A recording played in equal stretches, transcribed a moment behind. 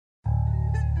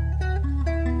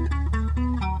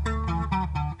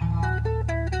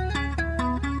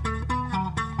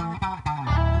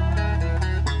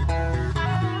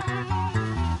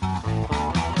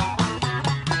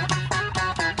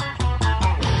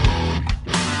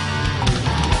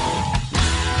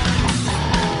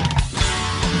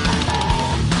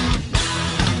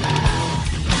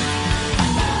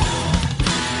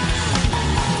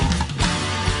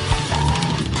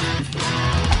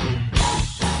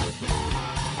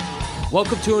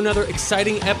Welcome to another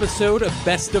exciting episode of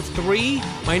Best of Three.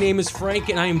 My name is Frank,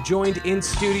 and I am joined in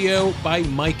studio by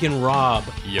Mike and Rob.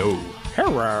 Yo.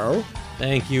 Hello.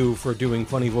 Thank you for doing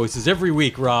funny voices every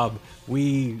week, Rob.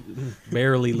 We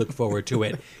barely look forward to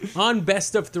it. On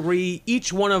Best of Three,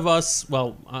 each one of us,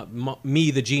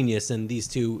 me, the genius, and these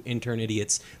two intern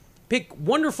idiots, pick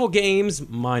wonderful games.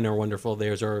 Mine are wonderful,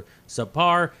 theirs are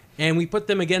subpar. And we put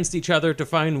them against each other to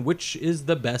find which is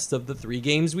the best of the three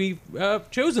games we've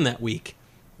chosen that week.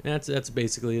 That's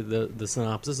basically the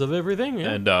synopsis of everything.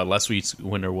 Yeah. And last week's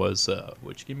winner was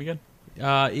which game again?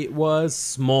 It was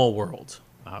Small World.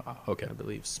 Okay. I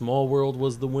believe Small World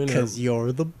was the winner. Because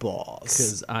you're the boss.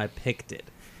 Because I picked it.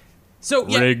 So,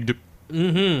 yeah. Rigged.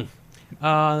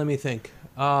 Let me think.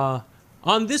 On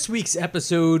this week's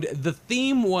episode, the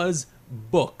theme was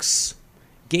books.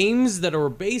 Games that are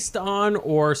based on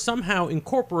or somehow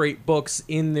incorporate books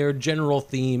in their general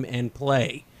theme and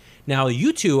play. Now,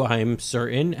 you two, I'm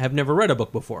certain, have never read a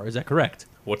book before. Is that correct?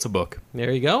 What's a book?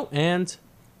 There you go. And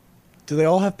Do they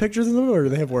all have pictures in them, or do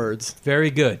they have words?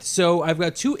 very good. So I've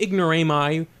got two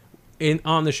ignoramus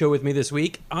on the show with me this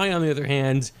week. I, on the other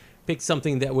hand, picked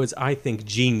something that was, I think,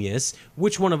 genius.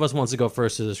 Which one of us wants to go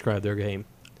first to describe their game?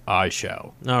 I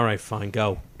shall. All right, fine,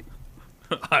 go.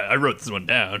 I wrote this one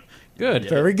down. Good.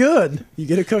 Very good. You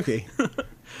get a cookie.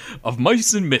 Of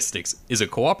Mice and Mystics is a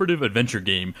cooperative adventure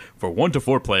game for 1 to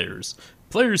 4 players.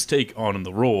 Players take on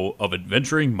the role of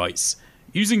adventuring mice.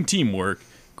 Using teamwork,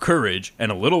 courage,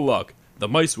 and a little luck, the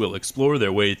mice will explore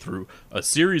their way through a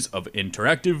series of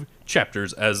interactive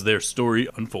chapters as their story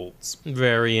unfolds.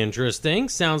 Very interesting.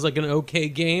 Sounds like an okay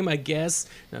game, I guess.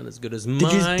 Not as good as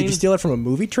mine. Did you steal it from a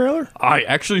movie trailer? I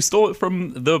actually stole it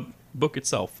from the book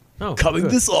itself. Oh, Coming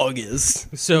good. this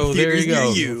August. So there you Theaters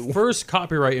go. near you. First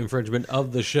copyright infringement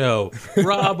of the show.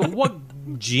 Rob, what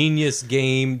genius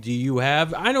game do you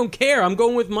have? I don't care. I'm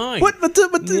going with mine. What?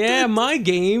 Yeah, my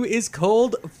game is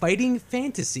called Fighting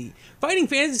Fantasy. Fighting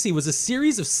Fantasy was a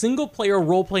series of single-player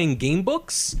role-playing game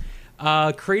books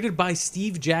created by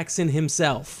Steve Jackson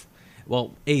himself.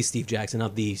 Well, a Steve Jackson,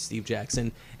 not the Steve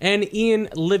Jackson, and Ian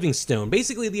Livingstone.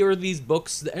 Basically, there were these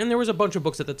books, and there was a bunch of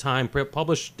books at the time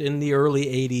published in the early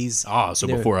 80s. So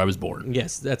before I was born.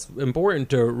 Yes, that's important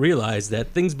to realize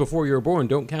that things before you were born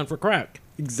don't count for crap.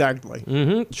 Exactly.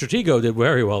 Stratego did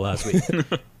very well last week.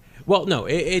 Well, no,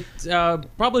 it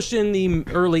published in the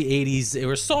early 80s. They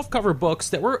were softcover books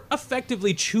that were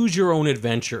effectively choose-your-own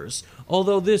adventures,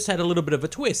 although this had a little bit of a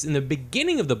twist. In the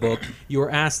beginning of the book, you were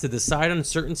asked to decide on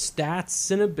certain stats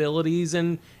and abilities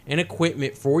and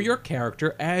equipment for your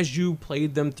character as you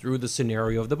played them through the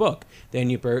scenario of the book. Then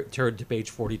you turned to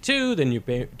page 42, then you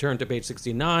turned to page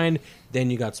 69, then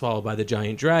you got swallowed by the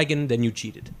giant dragon, then you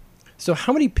cheated. So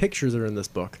how many pictures are in this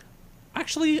book?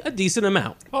 Actually, a decent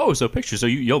amount. Oh, so pictures. So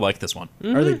you'll like this one.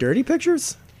 Are they dirty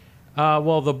pictures?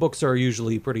 Well, the books are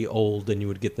usually pretty old, and you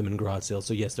would get them in garage sales.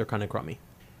 So yes, they're kind of crummy.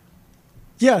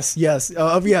 Yes. That's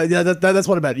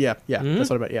what I meant. Yeah. That's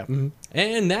what I meant. Yeah. Mm-hmm.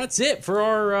 And that's it for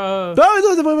our. Wait.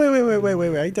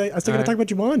 I still gotta talk about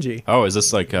Jumanji. Oh, is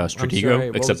this like Stratego, sorry,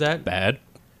 what was except that? bad?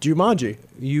 Jumanji.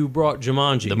 You brought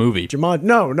Jumanji. The movie.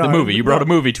 No. The movie. You brought a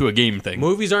movie to a game thing.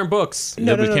 Movies aren't books.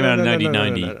 That came out in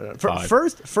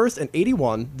 1995. First in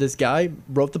 81, this guy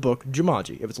wrote the book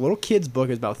Jumanji. It was a little kid's book.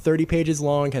 It was about 30 pages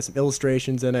long, has some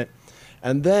illustrations in it.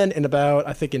 And then in about,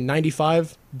 I think in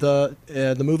 95, the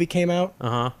movie came out,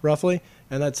 roughly.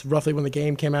 And that's roughly when the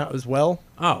game came out as well.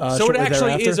 Oh, so it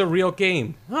actually is a real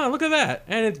game. Oh, look at that.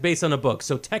 And it's based on a book.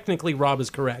 So technically, Rob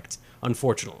is correct,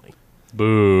 unfortunately.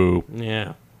 Boo.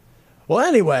 Yeah. Well,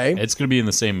 anyway. It's going to be in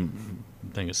the same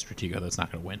thing as Stratego. That's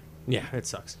not going to win. Yeah, it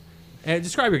sucks.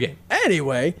 Describe your game.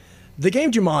 Anyway, the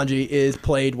game Jumanji is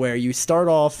played where you start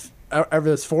off,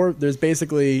 there's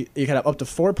basically, you can have up to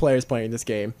 4 players playing this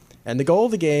game. And the goal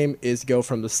of the game is to go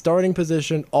from the starting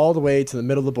position all the way to the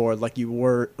middle of the board like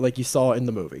you saw in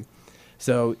the movie.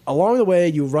 So along the way,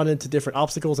 you run into different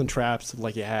obstacles and traps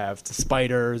like you have to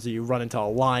spiders, or you run into a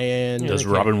lion. Does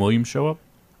Robin Williams show up?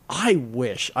 I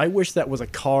wish that was a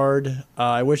card.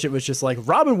 I wish it was just like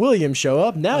Robin Williams show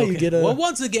up. Now you get a. Well,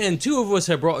 once again, 2 of us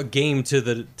have brought a game to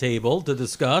the table to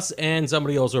discuss, and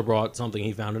somebody also brought something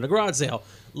he found in a garage sale.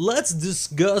 Let's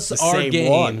discuss our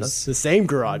games. The same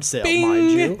garage sale, Bing!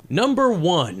 mind you. Number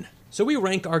 1. So we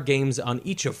rank our games on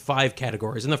each of 5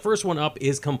 categories, and the first one up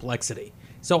is complexity.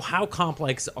 So how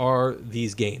complex are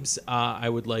these games? I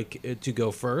would like to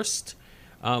go first.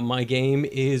 My game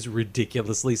is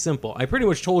ridiculously simple. I pretty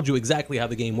much told you exactly how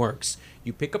the game works.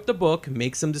 You pick up the book,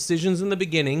 make some decisions in the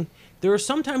beginning.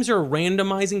 Sometimes there are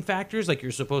randomizing factors, like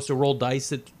you're supposed to roll dice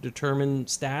to determine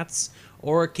stats,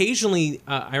 Or occasionally,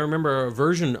 I remember a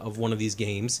version of one of these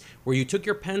games where you took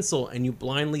your pencil and you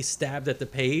blindly stabbed at the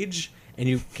page, and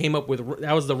you came up with,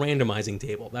 that was the randomizing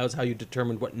table. That was how you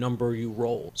determined what number you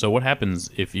roll. So what happens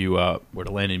if you were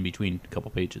to land in between a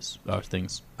couple pages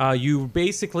things? You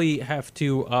basically have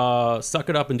to suck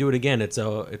it up and do it again. It's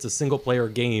a single player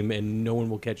game, and no one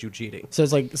will catch you cheating. So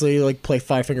it's like, so you like play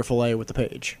Five Finger Fillet with the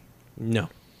page. No,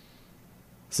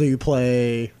 So you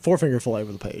play Four Finger Fillet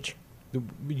with the page.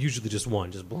 usually just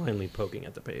one, just blindly poking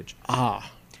at the page.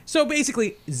 Ah. So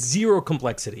basically, zero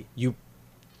complexity. You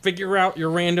figure out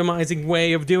your randomizing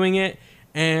way of doing it,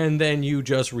 and then you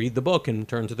just read the book and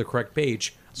turn to the correct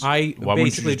page. Why wouldn't you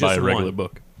basically just buy a regular won.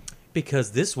 book?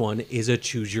 Because this one is a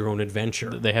choose your own adventure.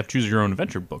 They have choose your own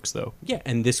adventure books though. Yeah,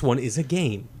 and this one is a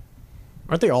game.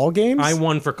 Aren't they all games? I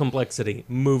won for complexity.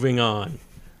 Moving on.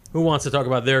 Who wants to talk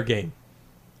about their game?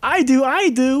 I do.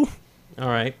 All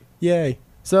right. Yay.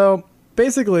 So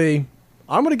basically,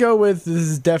 I'm going to go with this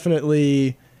is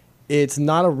definitely, it's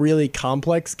not a really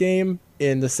complex game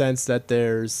in the sense that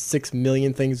there's 6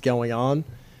 million things going on.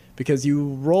 Because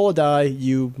you roll a die,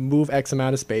 you move X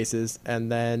amount of spaces,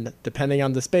 and then depending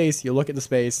on the space, you look at the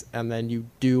space, and then you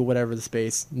do whatever the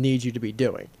space needs you to be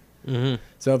doing. Mm-hmm.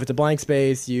 So if it's a blank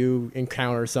space, you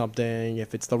encounter something.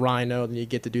 If it's the rhino, then you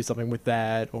get to do something with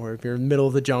that. Or if you're in the middle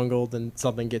of the jungle, then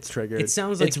something gets triggered. It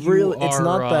sounds like it's you really, are it's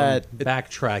not that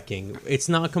backtracking. It's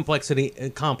not complex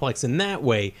in that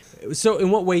way. So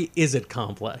in what way is it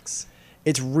complex?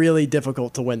 it's really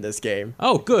difficult to win this game.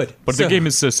 Oh, good. But So- the game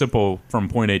is so simple from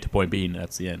point A to point B, and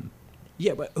that's the end.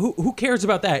 Yeah, but who cares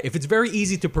about that? If it's very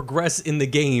easy to progress in the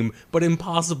game, but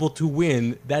impossible to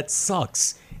win, that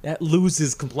sucks. That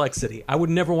loses complexity. I would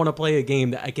never want to play a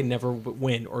game that I can never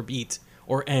win or beat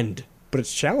or end. But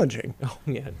it's challenging. Oh,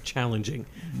 yeah, challenging.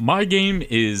 My game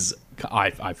is,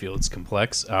 I feel it's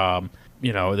complex.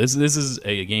 This is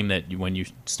a game that when you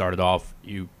started off,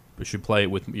 you should play it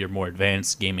with your more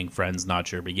advanced gaming friends,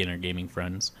 not your beginner gaming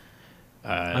friends.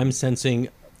 I'm sensing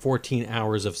 14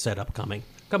 hours of setup coming.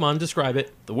 Come on, describe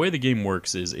it. The way the game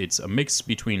works is it's a mix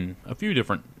between a few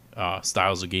different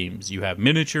styles of games. You have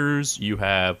miniatures, you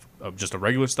have just a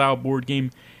regular style board game,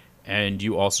 and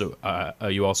you also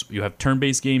you have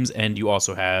turn-based games, and you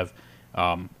also have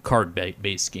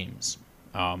card-based games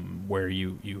where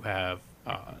you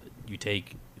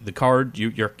take the card,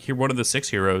 you're one of the 6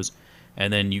 heroes,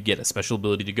 and then you get a special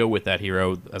ability to go with that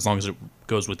hero as long as it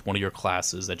goes with one of your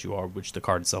classes that you are, which the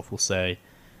card itself will say.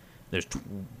 There's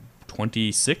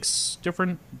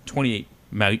 28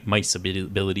 mice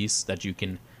abilities that you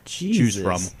can choose Jesus.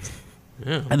 from.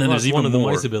 Yeah, And then there's one even of the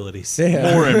more. mice abilities.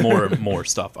 Yeah. More and more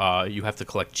stuff. You have to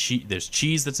collect cheese. There's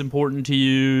cheese that's important to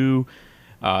you.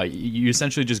 You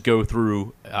essentially just go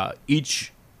through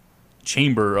each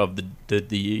chamber of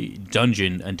the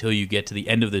dungeon until you get to the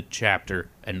end of the chapter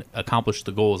and accomplish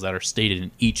the goals that are stated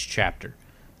in each chapter.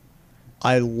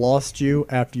 I lost you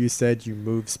after you said you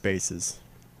move spaces.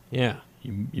 Yeah.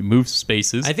 You move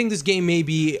spaces. I think this game may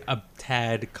be a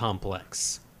tad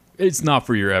complex. It's not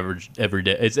for your average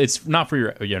everyday. It's not for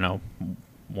your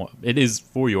It is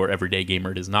for your everyday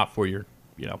gamer. It is not for your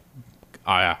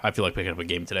I feel like picking up a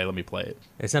game today. Let me play it.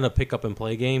 It's not a pick up and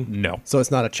play game. No, So it's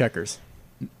not a checkers.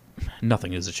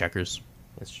 nothing is a checkers.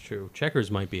 That's true. Checkers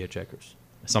might be a checkers.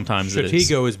 Sometimes it is.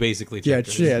 Stratego is basically Yeah,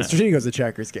 checkers. Stratego's a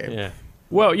checkers game. Yeah.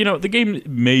 Well, the game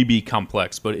may be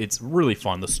complex, but it's really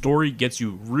fun. The story gets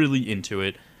you really into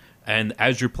it, and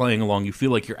as you're playing along, you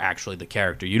feel like you're actually the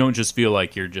character. You don't just feel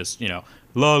like you're just,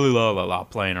 la la la la la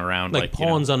playing around Like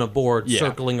pawns on a board Yeah.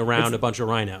 circling around a bunch of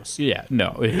rhinos. Yeah,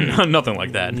 no, nothing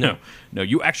like that. No,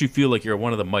 you actually feel like you're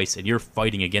one of the mice, and you're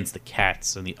fighting against the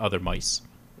cats and the other mice,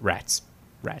 rats,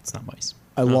 not mice.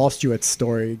 I lost you at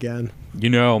story again.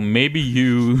 Maybe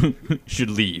you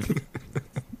should leave.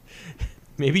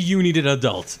 Maybe you need an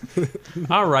adult.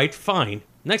 All right, fine.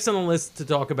 Next on the list to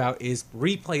talk about is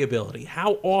replayability.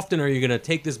 How often are you going to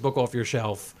take this book off your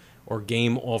shelf or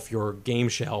game off your game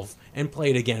shelf and play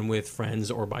it again with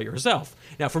friends or by yourself?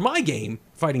 Now, for my game,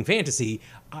 Fighting Fantasy,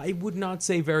 I would not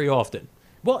say very often.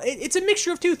 Well, it's a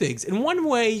mixture of two things. In one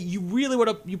way,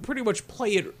 you pretty much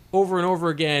play it over and over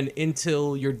again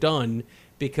until you're done,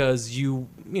 because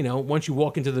once you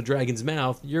walk into the dragon's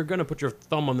mouth, you're going to put your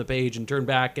thumb on the page and turn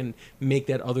back and make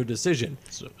that other decision.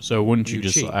 So wouldn't you You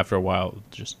just, cheat. after a while,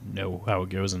 just know how it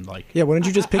goes and Yeah, why don't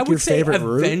you just I pick would your say favorite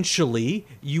route? eventually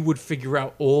you would figure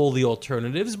out all the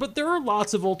alternatives, but there are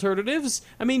lots of alternatives.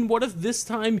 I mean, what if this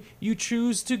time you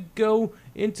choose to go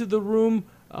into the room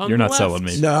on You're the not left selling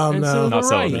me. No, instead no. of the Not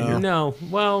selling right? me here. No.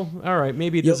 Well, all right.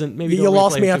 Maybe it You, doesn't. Maybe you don't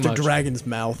lost replay me it too after much. Dragon's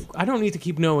Mouth. I don't need to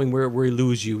keep knowing where we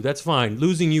lose you. That's fine.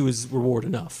 Losing you is reward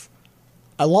enough.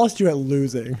 I lost you at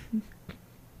losing.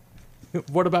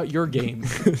 What about your game?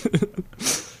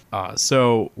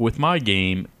 So with my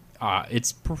game,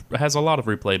 has a lot of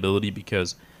replayability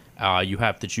because you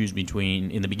have to choose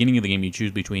between, in the beginning of the game, you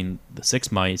choose between the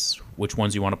 6 mice, which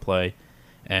ones you want to play,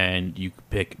 and you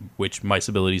pick which mice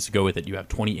abilities to go with it. You have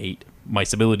 28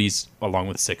 mice abilities along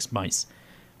with 6 mice.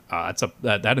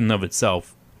 That in and of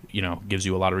itself, gives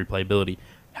you a lot of replayability.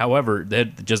 However,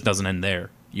 that just doesn't end there.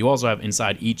 You also have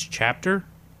inside each chapter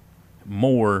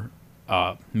more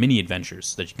mini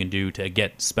adventures that you can do to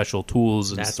get special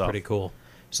tools and That's stuff. pretty cool.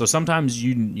 So sometimes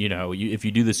if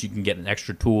you do this, you can get an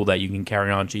extra tool that you can carry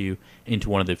on to you into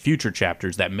one of the future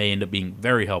chapters that may end up being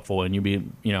very helpful, and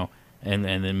and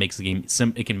it makes the game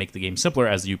it can make the game simpler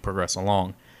as you progress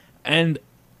along. And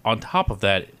on top of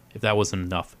that, if that wasn't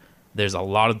enough, there's a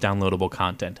lot of downloadable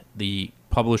content. The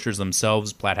publishers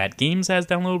themselves, Plaid Hat Games, has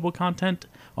downloadable content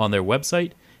on their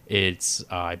website. It's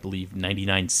I believe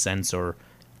 99 cents or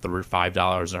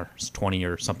 $5 or 20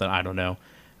 or something. I don't know.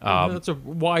 That's a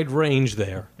wide range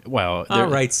there. Well, All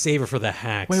right, save it for the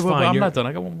hacks. Wait, Fine, I'm you're- not done.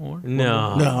 I got one more.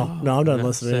 No. No, I'm done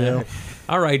listening to you.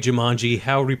 All right, Jumanji.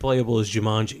 How replayable is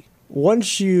Jumanji?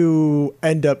 Once you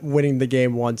end up winning the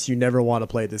game once, you never want to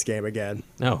play this game again.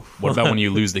 No. What about when you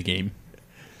lose the game?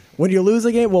 When you lose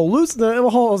the game,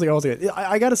 hold on.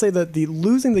 I got to say that the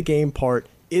losing the game part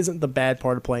isn't the bad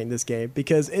part of playing this game,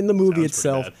 because in the movie Sounds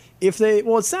itself, pretty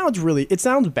bad. it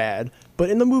sounds bad, but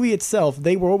in the movie itself,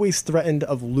 they were always threatened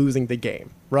of losing the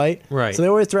game, right? Right. So they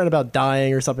were always threatened about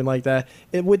dying or something like that.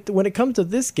 When it comes to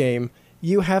this game,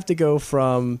 you have to go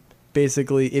from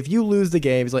basically, if you lose the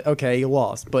game, it's like, okay, you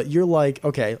lost, but you're like,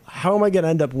 okay, how am I going to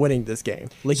end up winning this game?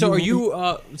 Like, So are you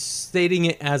stating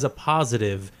it as a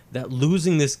positive that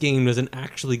losing this game doesn't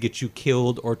actually get you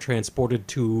killed or transported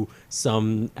to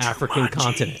some African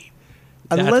continent?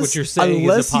 That's what you're saying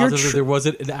is a positive. There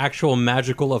wasn't an actual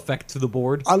magical effect to the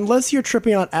board. Unless you're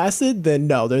tripping on acid, then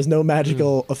no, there's no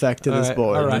magical effect to this right,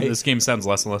 board. all right. This game sounds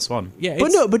less and less fun. Yeah,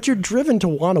 But you're driven to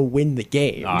want to win the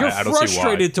game. Ah. you're I don't see why.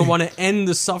 frustrated to want to end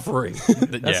the suffering.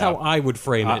 That's Yeah. how I would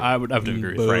frame it. I would have to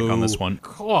agree with Frank on this one.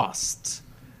 Cost.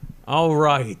 All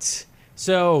right.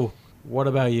 So, what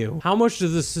about you? How much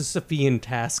does the Sisyphean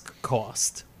task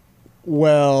cost?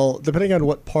 Well, depending on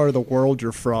what part of the world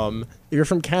you're from, if you're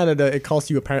from Canada, it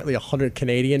costs you apparently 100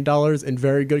 Canadian dollars in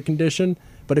very good condition.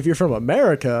 But if you're from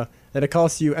America, then it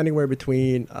costs you anywhere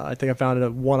between, I think I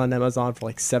found one on Amazon for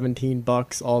like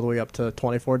 $17 all the way up to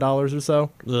 $24 or so.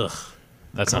 Ugh.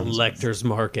 That sounds Collector's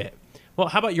market. Well,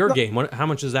 how about your game? How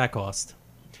much does that cost?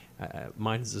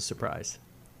 Mine is a surprise.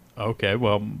 okay.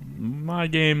 Well, my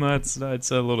game that's a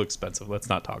little expensive. Let's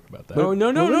not talk about that. No.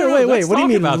 Wait, Let's what do you talk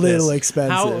mean about little this.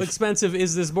 expensive? How expensive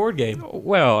is this board game?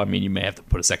 Well, I mean, you may have to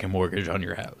put a second mortgage on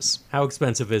your house. How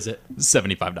expensive is it?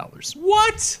 $75.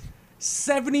 What?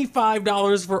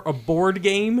 $75 for a board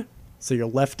game? So your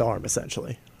left arm,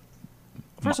 essentially.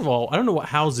 First of all, I don't know what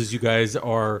houses you guys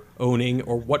are owning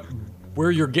or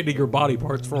where you're getting your body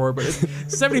parts for, but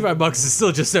 $75 is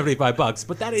still just $75.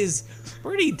 But that is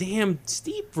pretty damn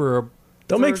steep for a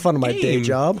Don't for make a fun of my day game.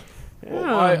 job.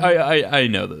 Well, I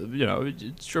know that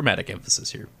it's dramatic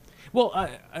emphasis here. Well,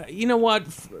 you know what?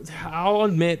 I'll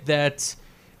admit that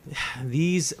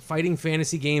these fighting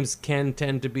fantasy games can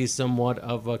tend to be somewhat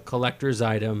of a collector's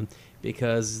item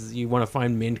because you want to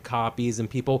find mint copies, and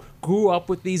people grew up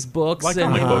with these books Like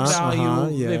and comic books.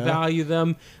 they Yeah. value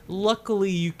them. Luckily,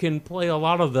 you can play a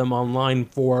lot of them online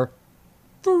for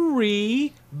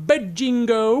free.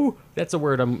 Bejingo. That's a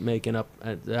word I'm making up.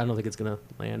 I don't think it's gonna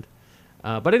land.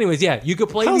 But anyways, yeah, you could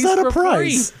play How's these that a for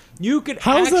prize? free. You could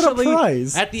How's that a actually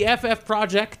prize? at the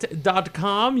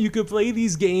ffproject.com, you could play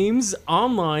these games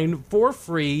online for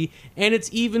free, and it's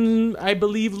even, I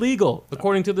believe, legal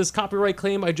according to this copyright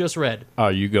claim I just read.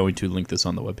 Are you going to link this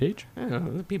on the webpage? I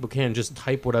don't know, people can't just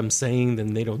type what I'm saying,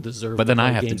 then they don't deserve. But then to I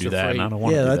play have to games do for that, free. and I don't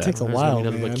want to Yeah, do that that. takes a There's while, gonna be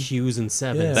nothing but man. Q's and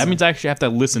sevens. Yeah. That means I actually have to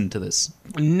listen to this.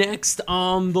 Next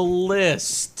on the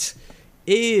list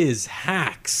is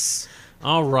hacks.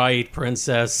 All right,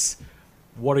 Princess.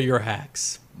 What are your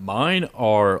hacks? Mine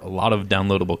are a lot of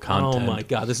downloadable content. Oh my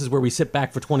god, this is where we sit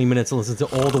back for 20 minutes and listen to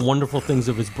all the wonderful things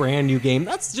of his brand new game.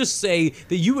 Let's just say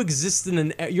that your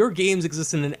games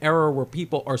exist in an era where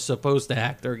people are supposed to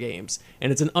hack their games,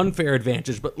 and it's an unfair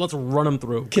advantage, but let's run them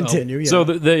through. Go. Continue. Yeah. So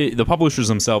the publishers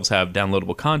themselves have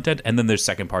downloadable content, and then there's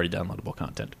second-party downloadable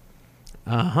content.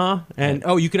 And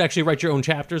you could actually write your own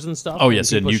chapters and stuff. Oh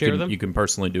yes, and people you share can them? you can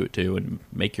personally do it too and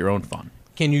make your own fun.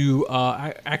 Can you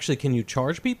can you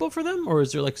charge people for them, or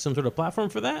is there like some sort of platform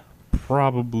for that?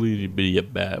 probably be a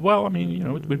bad. Well, I mean, it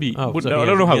would be. Oh, so I he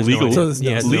don't know how has no legal. idea. So there's He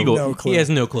has legal. no clue. He has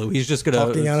no clue. He's just gonna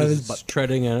Talking out of his just butt.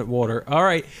 treading at water. All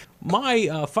right,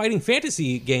 my fighting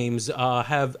fantasy games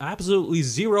have absolutely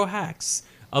zero hacks,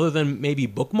 other than maybe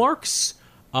bookmarks.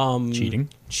 Cheating.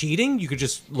 You could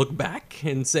just look back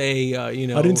and say, I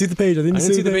didn't see the page. I didn't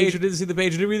see the page. I didn't see the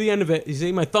page. I didn't read the end of it. You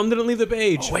see, my thumb didn't leave the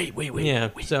page. Oh, wait. Yeah,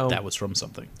 so that was from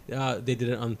something. they did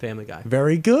it on Family Guy.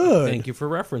 Very good. Thank you for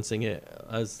referencing it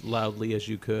as loudly as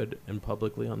you could and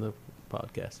publicly on the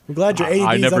podcast. I'm glad your ADD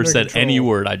I is never under said control. any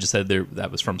word. I just said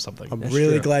that was from something. I'm That's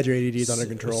really true. glad your ADD is under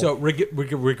control. So,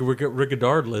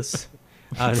 regardless.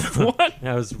 What?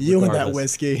 That was you and that regardless.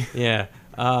 whiskey. Yeah.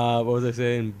 What was I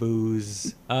saying?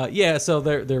 Booze. Yeah. So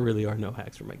there really are no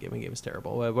hacks for my game. My game is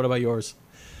terrible. What about yours?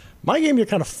 My game, you're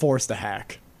kind of forced to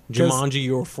hack. 'Cause Jumanji,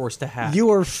 you were forced to hack. You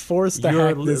are forced to You're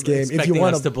hack this game if expecting you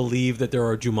want us to believe that there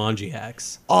are Jumanji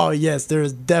hacks. Oh yes, there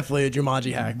is definitely a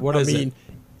Jumanji hack. What is it?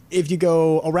 If you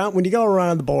go around, when you go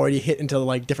around the board, you hit into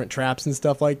like different traps and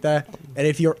stuff like that. And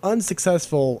if you're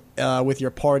unsuccessful with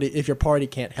your party, if your party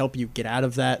can't help you get out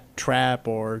of that trap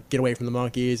or get away from the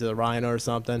monkeys or the rhino or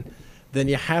something, then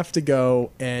you have to go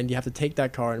and you have to take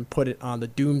that card and put it on the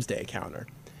Doomsday counter.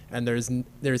 And there's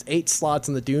 8 slots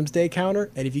on the Doomsday counter,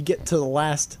 and if you get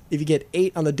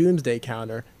 8 on the Doomsday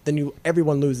counter, then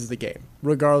everyone loses the game,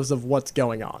 regardless of what's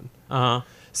going on.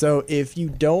 So if you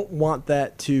don't want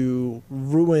that to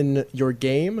ruin your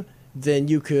game, then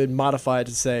you could modify it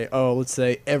to say, let's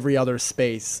say every other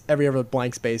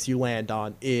blank space you land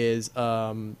on is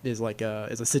a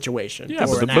situation. Yeah,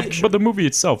 or an but action. the movie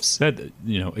itself said,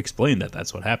 explained that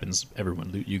that's what happens.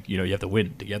 Everyone, you have to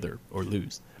win together or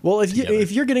lose. Well, together.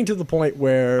 if you're getting to the point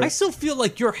where I still feel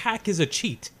like your hack is a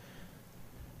cheat.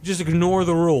 Just ignore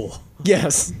the rule.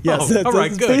 yes, Oh, that's, all right,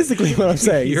 that's good. basically what I'm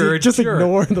saying. is You're you a just jerk.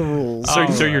 ignore the rules.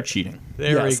 So you're cheating.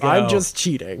 There we yes, go. I'm just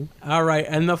cheating. All right,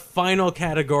 and the final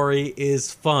category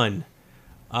is fun.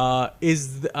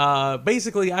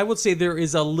 Basically, I would say there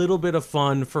is a little bit of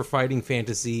fun for fighting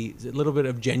fantasy, a little bit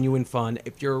of genuine fun.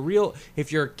 If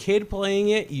you're a kid playing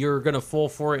it, you're gonna fall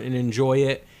for it and enjoy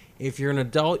it. If you're an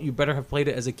adult, you better have played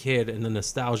it as a kid, and the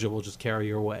nostalgia will just carry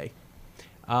your way.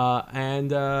 How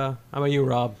about you,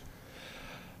 Rob?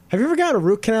 Have you ever gotten a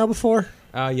root canal before?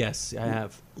 Yes, I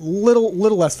have. Little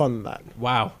less fun than that.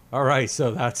 Wow. All right,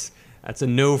 so that's a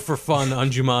no for fun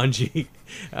on Jumanji.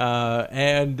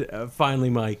 And finally,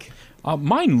 Mike.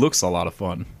 Mine looks a lot of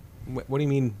fun. What do you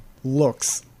mean?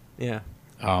 Looks. Yeah.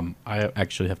 I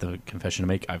actually have a confession to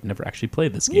make. I've never actually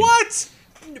played this game. What?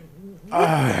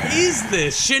 What is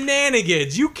this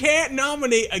shenanigans? You can't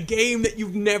nominate a game that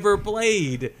you've never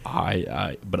played.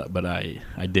 But I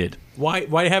did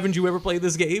Why haven't you ever played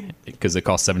this game? because it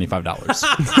cost $75.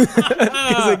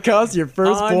 Because it costs your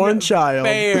firstborn child.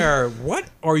 Fair. What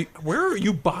are you? Where are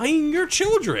you buying your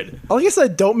children? Like I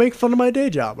said, don't make fun of my day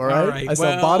job, all right? All right, I sell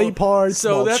well, body parts, so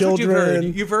small that's children. what you've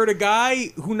heard. You've heard a guy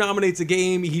who nominates a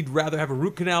game he'd rather have a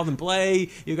root canal than play.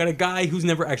 You got a guy who's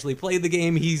never actually played the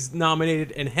game he's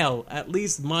nominated, and hell, at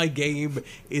least my game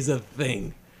is a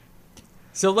thing.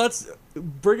 So let's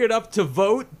bring it up to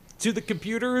vote, to the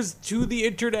computers, to the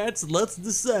internets. Let's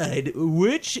decide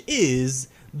which is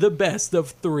the best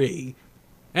of 3.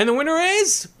 And the winner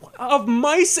is Of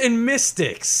Mice and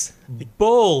Mystics.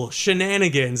 Bull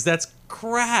shenanigans. That's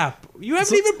crap. You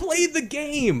haven't even played the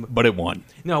game. But it won.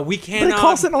 No, we But cannot. it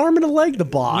costs an arm and a leg to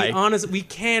buy. We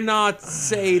cannot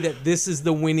say that this is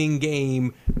the winning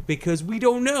game because we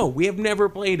don't know. We have never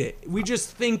played it. We just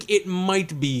think it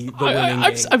might be the winning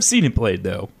game. I've seen it played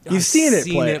though. You've seen it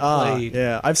seen played. it played.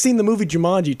 Yeah, I've seen the movie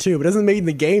Jumanji too, but it doesn't mean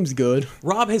the game's good.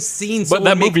 Rob has seen But someone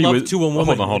that make movie love was- to a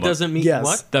woman. hold on. It doesn't mean Yes.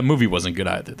 what? That movie wasn't good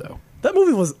either though. That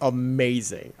movie was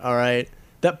amazing, all right?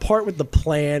 That part with the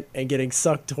plant and getting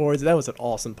sucked towards it, that was an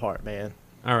awesome part, man.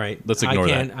 All right. Let's ignore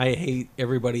that. I hate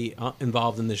everybody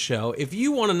involved in this show. If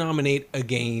you want to nominate a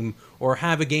game or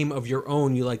have a game of your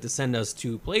own you like to send us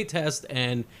to playtest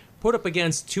and put up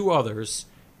against 2 others,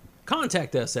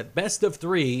 contact us at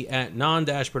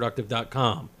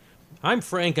bestof3@non-productive.com. I'm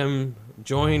Frank. I'm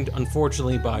joined,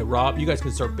 unfortunately, by Rob. You guys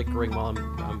can start bickering while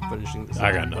I'm finishing this.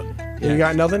 I got nothing. You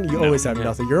got nothing? You always have yeah.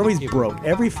 nothing. You're always broke.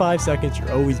 Every 5 seconds,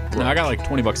 you're always broke. No, I got like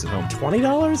 $20 at home.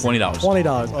 $20? $20.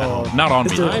 $20. Oh, Not on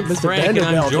me. I'm Mr. Frank, and I'm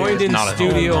Vanderbilt joined here. in Not at home.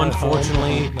 studio, Not at home.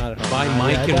 unfortunately, Not at home. by Yeah,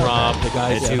 Mike I and doubt Rob, that. the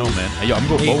guys It's who at home, man. Yo, I'm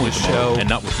going hate bowling the show. tomorrow, and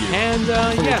not with you. And For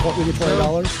your yeah, with your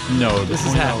 $20? No, this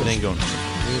is $20 happening. Going we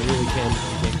really can't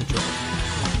control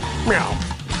it. Meow.